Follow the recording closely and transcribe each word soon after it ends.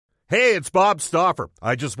Hey, it's Bob Stauffer.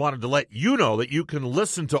 I just wanted to let you know that you can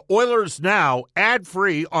listen to Oilers Now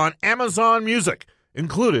ad-free on Amazon Music,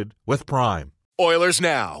 included with Prime. Oilers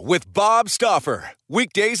Now with Bob Stauffer.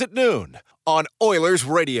 Weekdays at noon on Oilers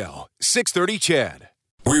Radio, 630 CHED.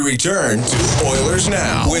 We return to Oilers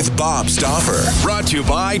Now with Bob Stauffer. Brought to you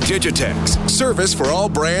by Digitex. Service for all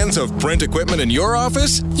brands of print equipment in your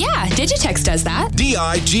office? Yeah, Digitex does that. Digitex.ca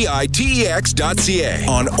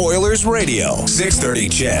on Oilers Radio, 630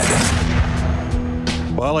 CHED.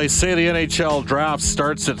 Well, they say the NHL draft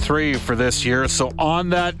starts at 3 for this year. So on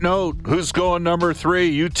that note, who's going number 3?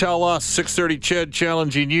 You tell us. 630 CHED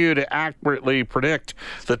challenging you to accurately predict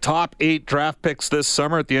the top 8 draft picks this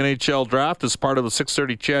summer at the NHL draft as part of the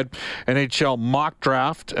 630 CHED NHL mock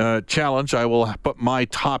draft challenge. I will put my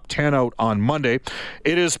top 10 out on Monday.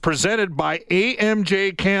 It is presented by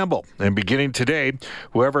AMJ Campbell. And beginning today,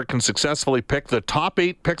 whoever can successfully pick the top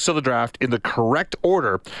 8 picks of the draft in the correct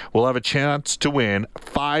order will have a chance to win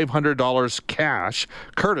 $500 cash,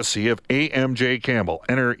 courtesy of AMJ Campbell.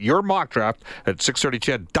 Enter your mock draft at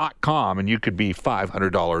 630ched.com, and you could be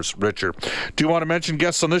 $500 richer. Do you want to mention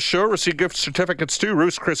guests on this show? Receive gift certificates to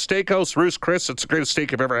Ruth's Chris Steakhouse. Ruth's Chris, it's the greatest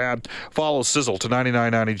steak you've ever had. Follow Sizzle to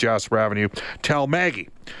 9990 Jasper Avenue. Tell Maggie,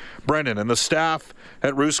 Brendan, and the staff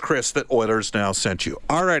at Ruth's Chris that Oilers Now sent you.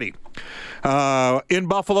 Alrighty. In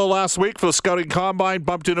Buffalo last week for the Scouting Combine,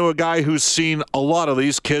 bumped into a guy who's seen a lot of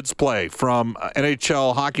these kids play. From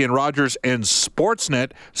NHL Hockey and Rogers and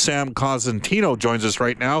Sportsnet, Sam Cosentino joins us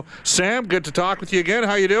right now. Sam, good to talk with you again.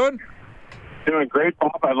 How you doing? Doing great,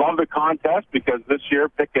 Bob. I love the contest because this year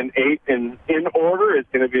picking 8 in order is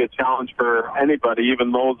going to be a challenge for anybody,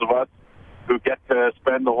 even those of us who get to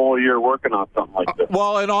spend the whole year working on something like this.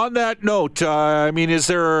 Well, and on that note, is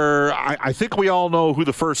there... I think we all know who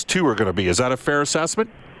the first 2 are going to be. Is that a fair assessment?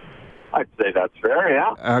 I'd say that's fair,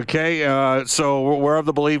 yeah. Okay, so we're of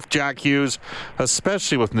the belief Jack Hughes,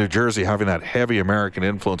 especially with New Jersey having that heavy American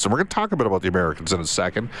influence, and we're going to talk a bit about the Americans in a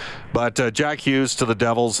second, but Jack Hughes to the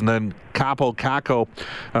Devils, and then Capo Caco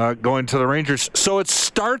going to the Rangers. So it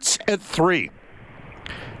starts at 3.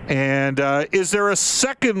 And is there a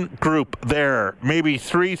second group there, maybe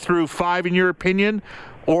 3 through 5 in your opinion,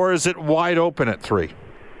 or is it wide open at 3?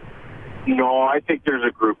 No, I think there's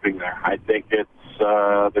a grouping there. I think it's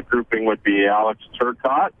the grouping would be Alex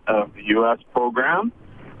Turcotte of the U.S. program.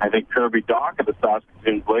 I think Kirby Dach of the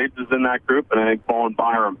Saskatoon Blades is in that group, and I think Bowen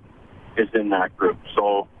Byram is in that group.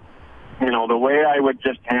 So, the way I would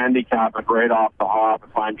just handicap it right off the hop,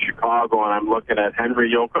 if I'm Chicago and I'm looking at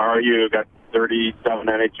Henry Jokiharju, who got 37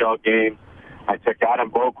 NHL games. I took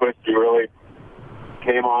Adam Boqvist, who really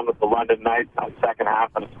came on with the London Knights on the second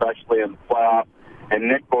half, and especially in the playoffs. And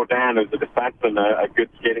Nick Beaudin, who's a defenseman, a good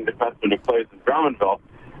skating defenseman who plays in Drummondville,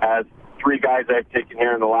 as 3 guys I've taken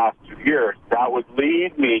here in the last 2 years. That would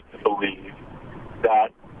lead me to believe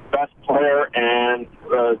that best player and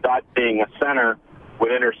that being a center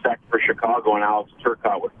would intersect for Chicago, and Alex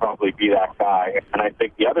Turcotte would probably be that guy. And I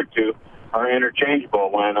think the other 2 are interchangeable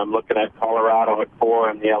when I'm looking at Colorado at 4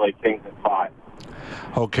 and the LA Kings at 5.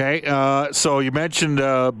 Okay, so you mentioned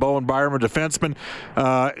Bowen Byram, a defenseman.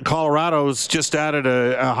 Colorado's just added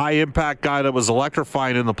a high-impact guy that was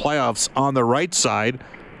electrifying in the playoffs on the right side.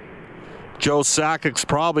 Joe Sakic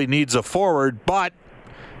probably needs a forward, but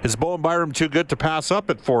is Bowen Byram too good to pass up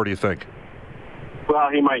at 4, do you think? Well,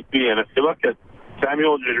 he might be, and if you look at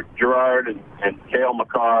Samuel Girard and Cale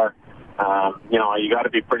Makar, you got to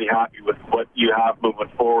be pretty happy with what you have moving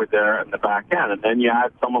forward there in the back end. And then you had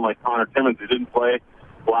someone like Connor Timmins, who didn't play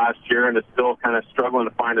last year and is still kind of struggling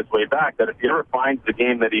to find his way back, that if he ever finds the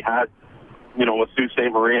game that he had, with Sault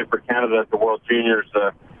Ste. Marie for Canada at the World Juniors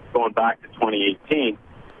going back to 2018,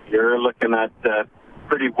 you're looking at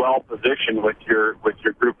pretty well positioned with your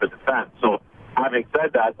group of defense. So having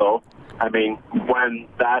said that, though, when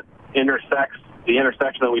that intersects, the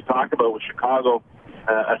intersection that we talked about with Chicago,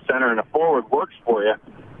 a center and a forward works for you,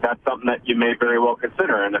 that's something that you may very well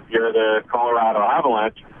consider. And if you're the Colorado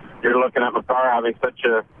Avalanche, you're looking at Makar having such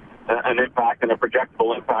an impact and a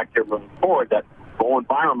projectable impact here moving forward that Bowen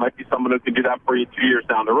Byram might be someone who can do that for you 2 years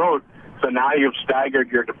down the road. So now you've staggered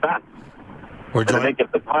your defense. And I think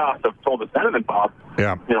if the playoffs have told us anything, Bob,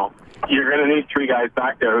 you're going to need 3 guys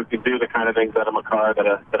back there who can do the kind of things that a Makar,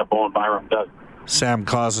 that a Bowen Byram does. Sam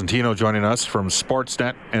Cosentino joining us from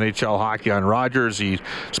Sportsnet, NHL Hockey on Rogers. He's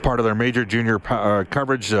part of their major junior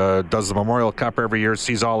coverage, does the Memorial Cup every year,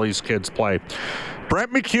 sees all these kids play.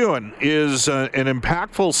 Brent McEwen is an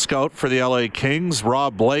impactful scout for the LA Kings.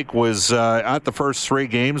 Rob Blake was at the first 3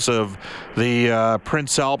 games of the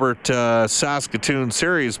Prince Albert Saskatoon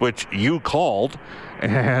series, which you called,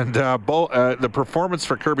 And the performance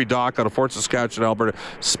for Kirby Dach out of Fort Saskatchewan, Alberta,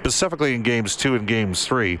 specifically in Games 2 and Games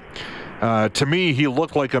 3, to me, he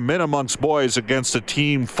looked like a min amongst boys against a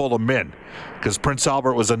team full of men. Because Prince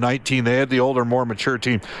Albert was a 19. They had the older, more mature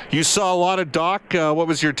team. You saw a lot of Dach. What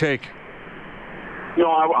was your take? You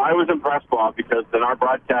know, I was impressed, Bob, because in our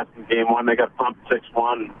broadcasting Game 1, they got pumped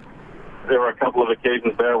 6-1. There were a couple of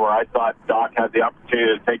occasions there where I thought Dach had the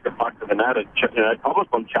opportunity to take the puck to the net and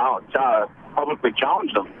publicly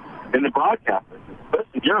challenged them in the broadcast.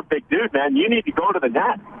 Listen, you're a big dude, man. You need to go to the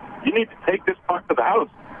net. You need to take this puck to the house.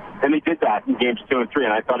 And he did that in Games 2 and 3,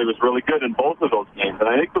 and I thought he was really good in both of those games. And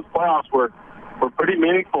I think those playoffs were pretty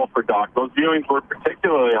meaningful for Dach. Those viewings were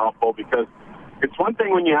particularly helpful because it's one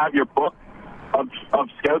thing when you have your book of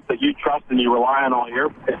scouts that you trust and you rely on all year.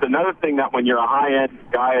 It's another thing that when you're a high-end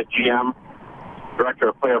guy, a GM, director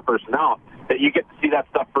of player personnel, that you get to see that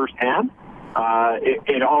stuff firsthand.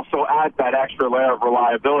 It also adds that extra layer of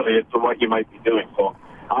reliability into what you might be doing. So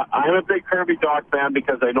I'm a big Kirby Dach fan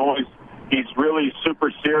because I know he's really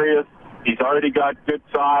super serious. He's already got good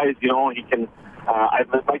size. You know, he can. I'd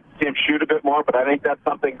like to see him shoot a bit more, but I think that's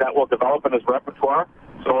something that will develop in his repertoire.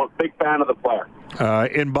 So, big fan of the player.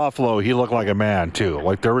 In Buffalo, he looked like a man, too.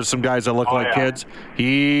 Like, there were some guys that looked like kids.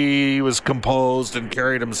 He was composed and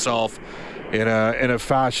carried himself in a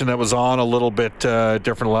fashion that was on a little bit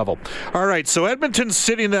different level. All right, so Edmonton's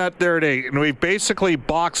sitting there at 8, and we've basically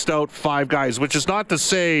boxed out 5 guys, which is not to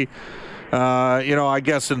say... I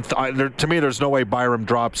guess to me, there's no way Byram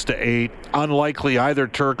drops to 8. Unlikely either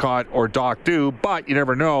Turcotte or Dach do, but you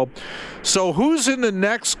never know. So who's in the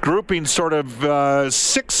next grouping, sort of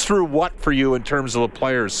 6 through what for you in terms of the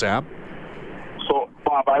players, Sam? So,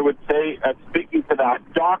 Bob, I would say, speaking to that,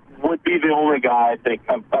 Dach would be the only guy, I think,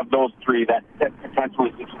 of those 3 that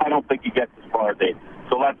potentially, I don't think he gets as far as 8.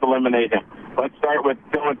 So let's eliminate him. Let's start with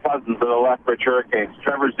Dylan Cousins of the Lethbridge Hurricanes,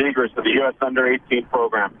 Trevor Zegras of the U.S. Under-18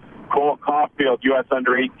 program, Cole Caulfield, U.S.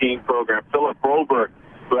 Under-18 program, Philip Broberg,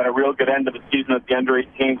 who had a real good end of the season at the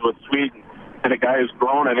Under-18s with Sweden, and a guy who's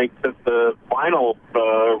grown, I think, since the final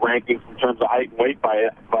rankings in terms of height and weight by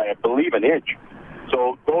I believe, an inch.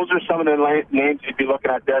 So those are some of the names you'd be looking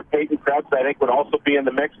at there. Peyton Krebs, I think, would also be in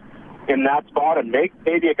the mix in that spot, and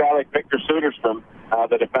maybe a guy like Victor Soderstrom,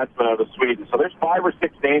 the defenseman out of Sweden. So there's 5 or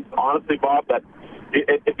 6 names, honestly, Bob, that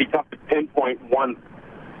it'd be tough to pinpoint one.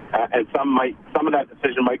 And some of that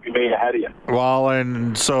decision might be made ahead of you. Well,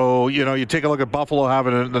 and so, you take a look at Buffalo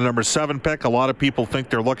having the number 7 pick. A lot of people think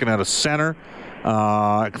they're looking at a center.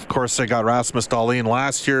 Of course, they got Rasmus Dahlin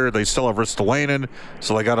last year. They still have Ristolainen,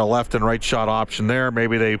 so they got a left and right shot option there.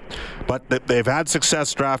 But they've had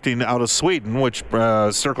success drafting out of Sweden, which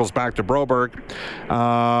circles back to Broberg.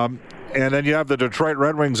 And then you have the Detroit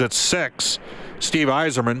Red Wings at 6, Steve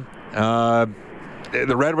Yzerman.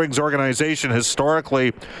 The Red Wings organization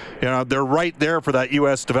historically, they're right there for that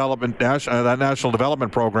U.S. development, that national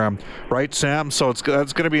development program, right, Sam? So it's going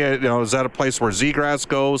to be, is that a place where Zegras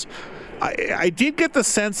goes? I did get the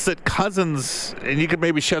sense that Cousins, and you could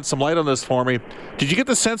maybe shed some light on this for me. Did you get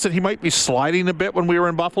the sense that he might be sliding a bit when we were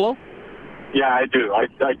in Buffalo? Yeah, I do. I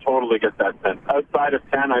totally get that sense. Outside of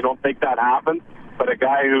 10, I don't think that happened. But a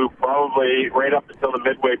guy who probably right up until the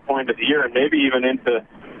midway point of the year, and maybe even into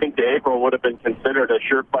April, would have been considered a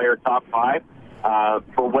surefire top 5.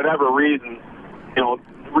 For whatever reason,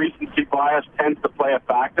 recency bias tends to play a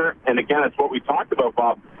factor. And again, it's what we talked about,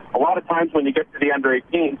 Bob. A lot of times when you get to the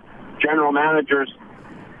under-18s, general managers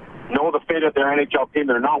know the fate of their NHL team.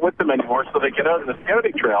 They're not with them anymore, so they get out in the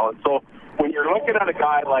scouting trail. And so when you're looking at a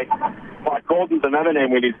guy like Golden's another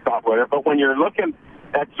name we need to talk about, but when you're looking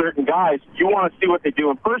at certain guys, you want to see what they do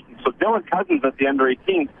in person. So Dylan Cousins at the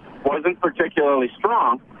under-18s wasn't particularly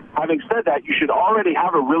strong. Having said that, you should already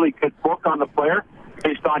have a really good book on the player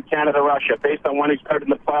based on Canada-Russia, based on when he started in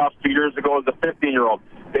the playoffs 2 years ago as a 15-year-old,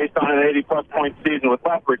 based on an 80-plus point season with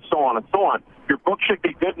Lethbridge, so on and so on. Your book should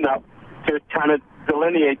be good enough to kind of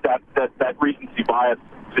delineate that recency bias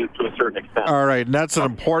to a certain extent. All right, and that's an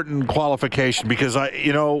important qualification because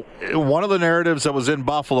one of the narratives that was in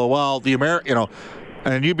Buffalo,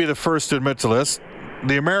 and you'd be the first to admit to this,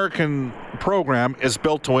 the American program is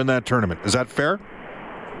built to win that tournament. Is that fair?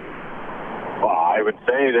 Well, I would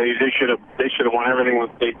say they should have won everything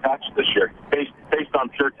that they touched this year, based on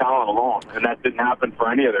pure talent alone, and that didn't happen for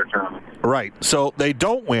any of their tournaments. Right. So they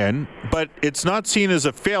don't win, but it's not seen as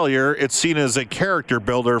a failure. It's seen as a character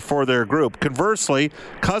builder for their group. Conversely,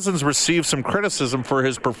 Cousins received some criticism for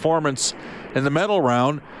his performance in the medal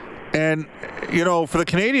round. And, for the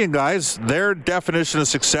Canadian guys, their definition of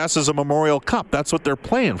success is a Memorial Cup. That's what they're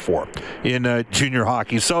playing for in junior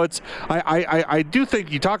hockey. So I do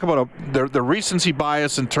think you talk about the recency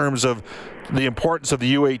bias in terms of the importance of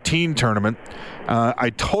the U18 tournament. I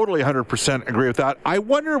totally 100% agree with that. I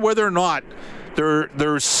wonder whether or not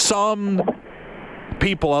there's some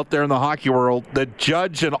people out there in the hockey world that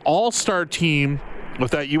judge an all-star team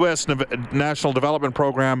with that U.S. National Development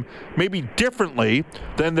Program maybe differently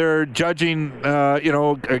than they're judging,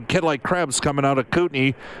 a kid like Krebs coming out of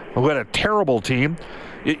Kootenay who had a terrible team,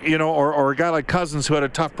 or a guy like Cousins who had a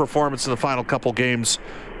tough performance in the final couple games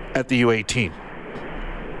at the U18.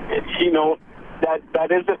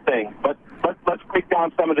 That is a thing, but let's break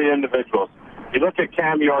down some of the individuals. You look at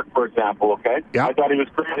Cam York, for example, okay? Yeah. I thought he was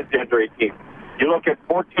great at the under 18. You look at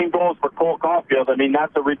 14 goals for Cole Caulfield. I mean,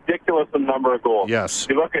 that's a ridiculous number of goals. Yes.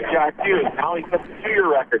 You look at Jack Hughes. Now he's got the 2-year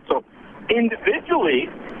record. So individually,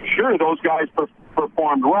 sure, those guys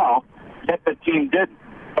performed well, yet the team didn't.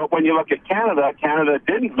 But when you look at Canada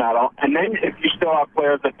didn't medal. And then if you still have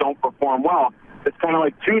players that don't perform well, it's kind of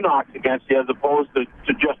like 2 knocks against you as opposed to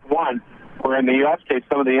just 1. Where in the U.S. case,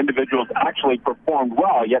 some of the individuals actually performed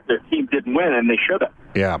well, yet their team didn't win, and they should have.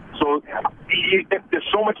 Yeah. So there's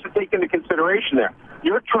so much to take into consideration there.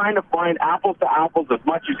 You're trying to find apples to apples as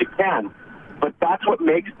much as you can, but that's what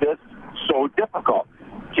makes this so difficult.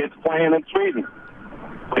 Kids playing in Sweden,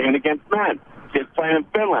 playing against men. Kids playing in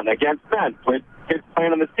Finland against men. Kids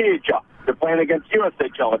playing in the CHL. They're playing against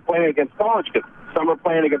USHL. They're playing against college kids. Some are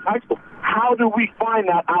playing against high school. How do we find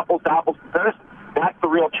that apples to apples comparison? That's the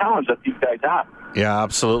real challenge that these guys have. Yeah,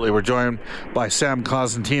 absolutely. We're joined by Sam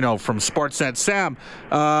Cosentino from Sportsnet. Sam,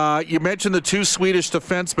 you mentioned the 2 Swedish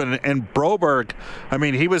defensemen, and Broberg. I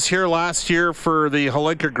mean, he was here last year for the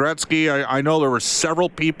Hlinka Gretzky. I know there were several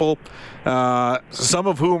people, some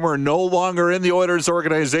of whom are no longer in the Oilers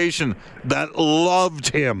organization, that loved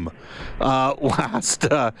him last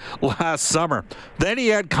summer. Then he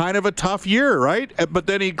had kind of a tough year, right? But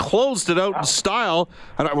then he closed it out in style.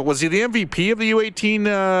 Was he the MVP of the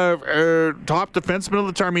U18 top defenseman of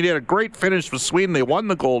the time? He had a great finish with Sweden. They won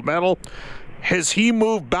the gold medal. Has he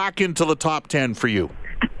moved back into the top 10 for you?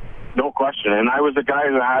 No question. And I was a guy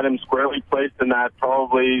who had him squarely placed in that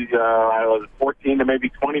probably 14 to maybe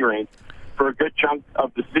 20 range for a good chunk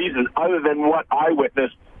of the season, other than what I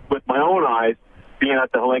witnessed with my own eyes being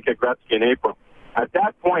at the Hlinka Gretzky in April. At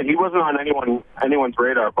that point, he wasn't on anyone's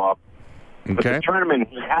radar, Bob. Okay. But the tournament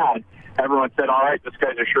he had, everyone said, all right, this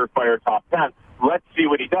guy's a surefire top 10. Let's see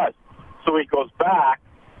what he does. So he goes back.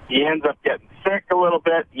 He ends up getting sick a little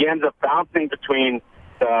bit. He ends up bouncing between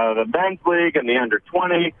the men's league and the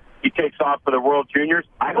under-20. He takes off for the World Juniors.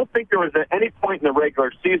 I don't think there was at any point in the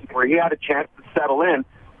regular season where he had a chance to settle in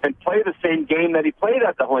and play the same game that he played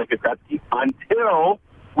at the Hlinka Gretzky until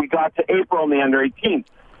we got to April in the under-18.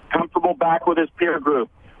 Comfortable back with his peer group.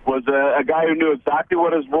 Was a guy who knew exactly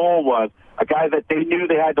what his role was. A guy that they knew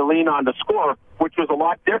they had to lean on to score, which was a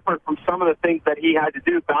lot different from some of the things that he had to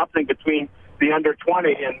do bouncing between the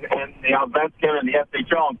under-20 and the Allsvenskan and the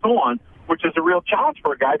SHL and so on, which is a real challenge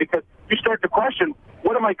for a guy because you start to question,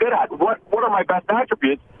 what am I good at? What are my best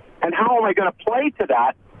attributes? And how am I going to play to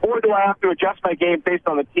that? Or do I have to adjust my game based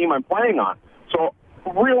on the team I'm playing on? So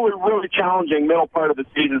really, really challenging middle part of the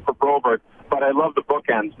season for Broberg. But I love the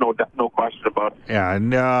bookends, no question about it. Yeah,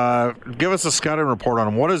 and give us a scouting report on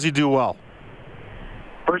him. What does he do well?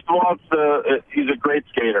 First of all, he's a great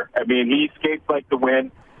skater. I mean, he skates like the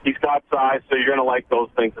wind. He's got size, so you're going to like those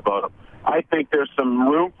things about him. I think there's some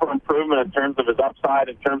room for improvement in terms of his upside,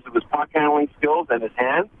 in terms of his puck handling skills and his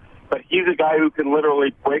hands. But he's a guy who can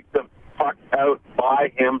literally break the puck out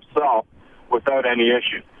by himself without any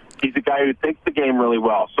issue. He's a guy who thinks the game really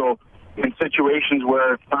well. So in situations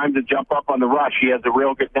where it's time to jump up on the rush, he has a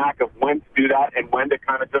real good knack of when to do that and when to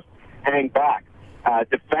kind of just hang back.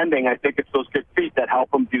 Defending, I think it's those good feet that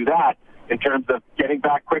help him do that in terms of getting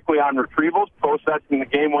back quickly on retrievals, processing the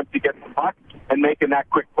game once he gets the puck, and making that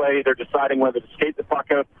quick play, either deciding whether to skate the puck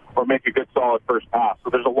out or make a good solid first pass. So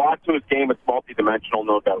there's a lot to his game. It's multidimensional,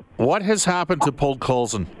 no doubt. What has happened to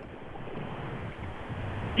Podkolzin?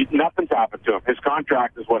 Nothing's happened to him. His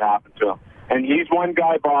contract is what happened to him. And he's one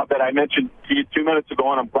guy, Bob, that I mentioned to you 2 minutes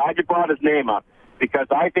ago, and I'm glad you brought his name up because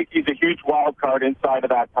I think he's a huge wild card inside of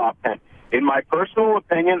that top 10. In my personal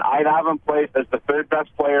opinion, I'd have him placed as the third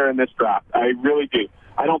best player in this draft. I really do.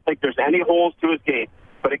 I don't think there's any holes to his game.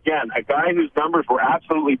 But again, a guy whose numbers were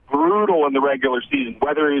absolutely brutal in the regular season,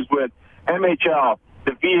 whether he's with MHL,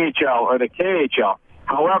 the VHL, or the KHL.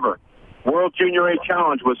 However, World Junior A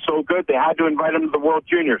Challenge was so good, they had to invite him to the World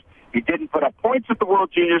Juniors. He didn't put up points at the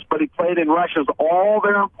World Juniors, but he played in Russia's all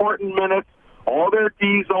their important minutes, all their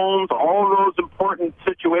D zones, all of those important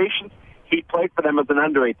situations, he played for them as an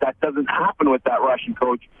under-8. That doesn't happen with that Russian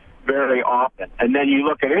coach very often. And then you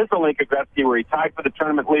look at his Olinka Gretzky, where he tied for the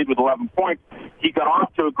tournament lead with 11 points. He got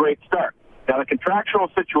off to a great start. Now, the contractual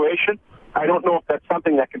situation, I don't know if that's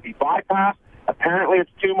something that can be bypassed. Apparently,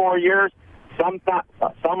 it's 2 more years. Some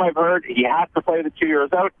I've heard he has to play the 2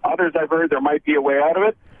 years out. Others I've heard there might be a way out of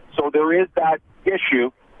it. So there is that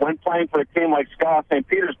issue when playing for a team like Skala St.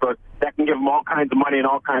 Petersburg that can give him all kinds of money and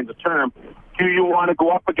all kinds of term. Do you want to go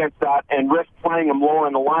up against that and risk playing him lower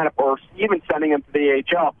in the lineup or even sending him to the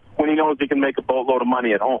AHL when he knows he can make a boatload of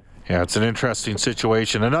money at home? Yeah, it's an interesting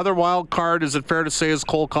situation. Another wild card, is it fair to say, is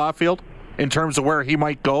Cole Caulfield in terms of where he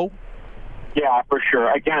might go? Yeah, for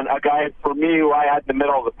sure. Again, a guy, for me, who I had in the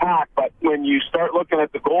middle of the pack, but when you start looking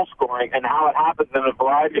at the goal scoring and how it happens in a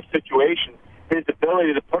variety of situations, his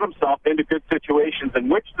ability to put himself into good situations in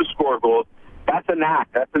which to score goals, that's a knack.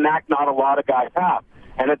 That's a knack not a lot of guys have.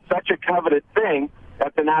 And it's such a coveted thing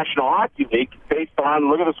at the National Hockey League based on,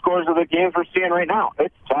 look at the scores of the games we're seeing right now.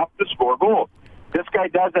 It's tough to score goals. This guy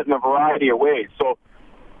does it in a variety of ways. So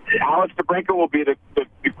Alex DeBrincat will be the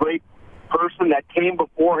great person that came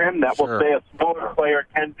before him that will say a smaller player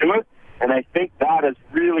can do it. And I think that has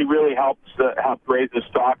really, really helped raise his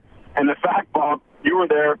stock. And the fact, Bob, you were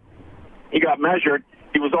there, he got measured.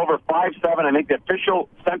 He was over 5'7". I think the official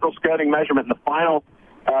Central Scouting measurement in the final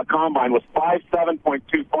combine was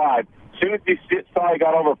 5'7.25". As soon as he saw he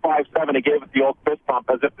got over 5'7", he gave it the old fist pump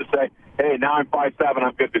as if to say, hey, now I'm 5'7",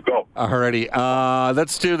 I'm good to go. Alrighty,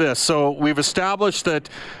 let's do this. So we've established that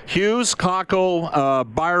Hughes, Kakko,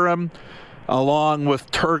 Byram, along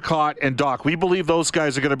with Turcotte and Doc, we believe those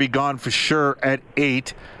guys are going to be gone for sure at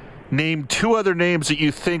 8. Name 2 other names that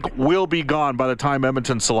you think will be gone by the time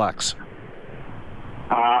Edmonton selects.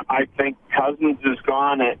 I think Cousins is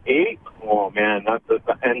gone at 8. Oh, man,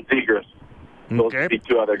 and Zegras. Those are the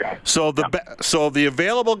 2 other guys. So so the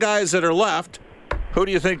available guys that are left, who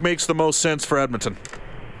do you think makes the most sense for Edmonton?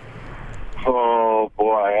 Oh,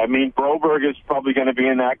 boy. I mean, Broberg is probably going to be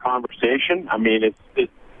in that conversation. I mean, it's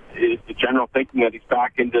the general thinking that he's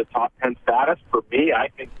back into top 10 status. For me, I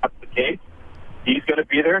think that's the case. He's going to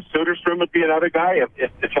be there. Soderstrom would be another guy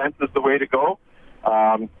if defense is the way to go.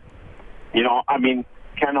 I mean,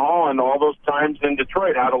 Ken Holland, all those times in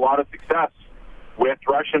Detroit, had a lot of success with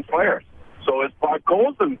Russian players. So has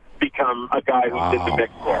Podkolzin become a guy who's in the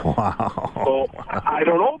mix there? Wow. So I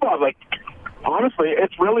don't know about, honestly,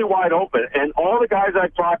 it's really wide open. And all the guys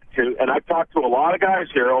I've talked to, and I've talked to a lot of guys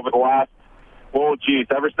here over the last,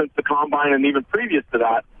 ever since the Combine and even previous to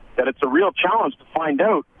that it's a real challenge to find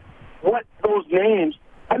out what those names,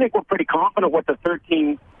 I think we're pretty confident what the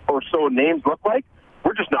 13 or so names look like.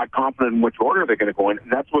 We're just not confident in which order they're going to go in,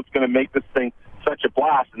 and that's what's going to make this thing such a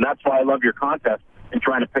blast, and that's why I love your contest in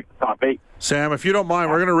trying to pick the top 8. Sam, if you don't mind,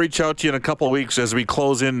 we're going to reach out to you in a couple of weeks as we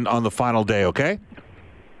close in on the final day, okay?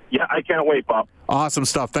 Yeah, I can't wait, Bob. Awesome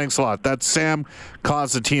stuff. Thanks a lot. That's Sam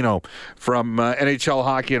Cosentino from NHL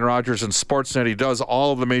Hockey and Rogers and Sportsnet. He does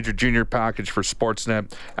all of the major junior package for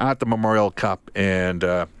Sportsnet at the Memorial Cup, and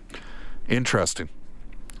interesting.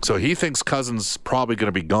 So he thinks Cousins probably going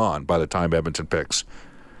to be gone by the time Edmonton picks.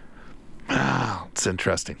 It's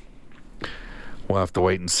interesting. We'll have to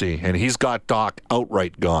wait and see. And he's got Doc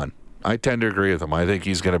outright gone. I tend to agree with him. I think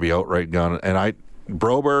he's going to be outright gone. And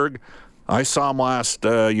Broberg, I saw him last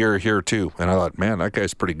year here too, and I thought, man, that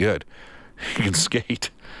guy's pretty good. He can skate.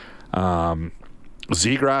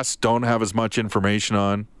 Zegras, don't have as much information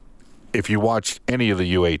on. If you watched any of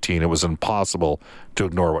the U18, it was impossible to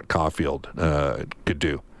ignore what Caulfield could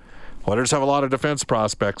do. Oilers have a lot of defense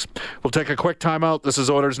prospects. We'll take a quick timeout. This is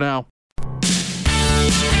Oilers Now.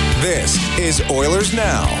 This is Oilers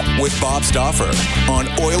Now with Bob Stauffer on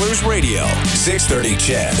Oilers Radio, 630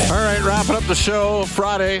 CHED. All right, wrapping up the show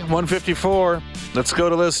Friday, 1:54. Let's go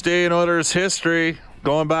to this day in Oilers history.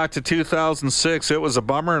 Going back to 2006, it was a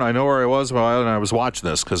bummer, and I know where I was while I was watching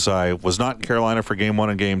this because I was not in Carolina for Game 1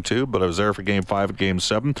 and Game 2, but I was there for Game 5 and Game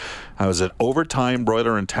 7. I was at Overtime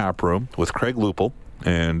Broiler and Tap Room with Craig Lupel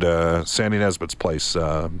and Sandy Nesbitt's place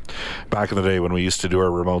back in the day when we used to do our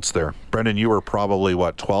remotes there. Brendan, you were probably,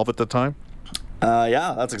 12 at the time?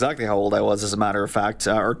 Yeah, that's exactly how old I was, as a matter of fact.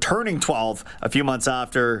 Or turning 12 a few months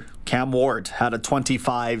after Cam Ward had a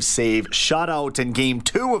 25-save shutout in Game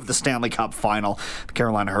 2 of the Stanley Cup Final. The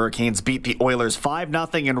Carolina Hurricanes beat the Oilers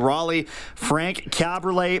 5-0 in Raleigh. Frank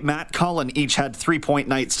Cabriolet, Matt Cullen each had 3-point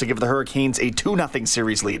nights to give the Hurricanes a 2-0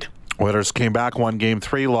 series lead. Oilers came back, won Game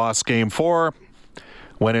 3, lost Game 4.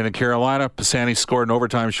 Went into Carolina. Pisani scored an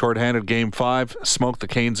overtime shorthanded Game 5. Smoked the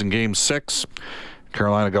Canes in Game 6.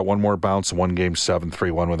 Carolina got one more bounce and won Game 7,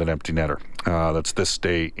 3-1 with an empty netter. That's this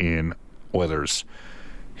day in Oilers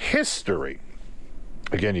history.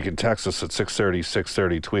 Again, you can text us at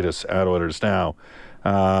 630, tweet us at Oilers Now.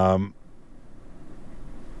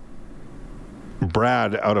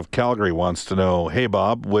 Brad out of Calgary wants to know, hey,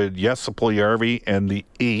 Bob, would Jesse Puljujarvi and the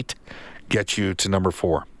 8 get you to number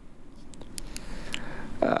 4?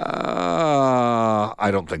 I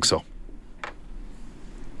don't think so.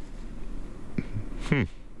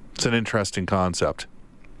 It's an interesting concept.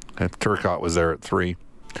 If Turcotte was there at 3,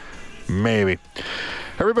 maybe.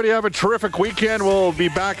 Everybody have a terrific weekend. We'll be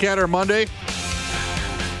back at her Monday.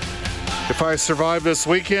 If I survive this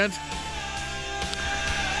weekend.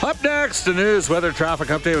 Up next, the news, weather, traffic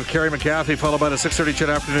update with Carrie McCaffrey, followed by the 6:30 CHED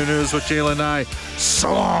Afternoon News with Jalen Nye.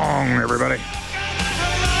 So long, everybody.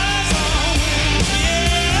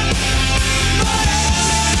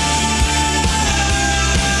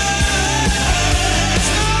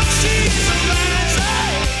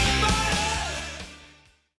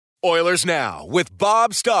 Oilers Now with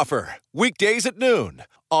Bob Stauffer. Weekdays at noon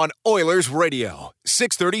on Oilers Radio,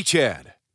 630 CHED.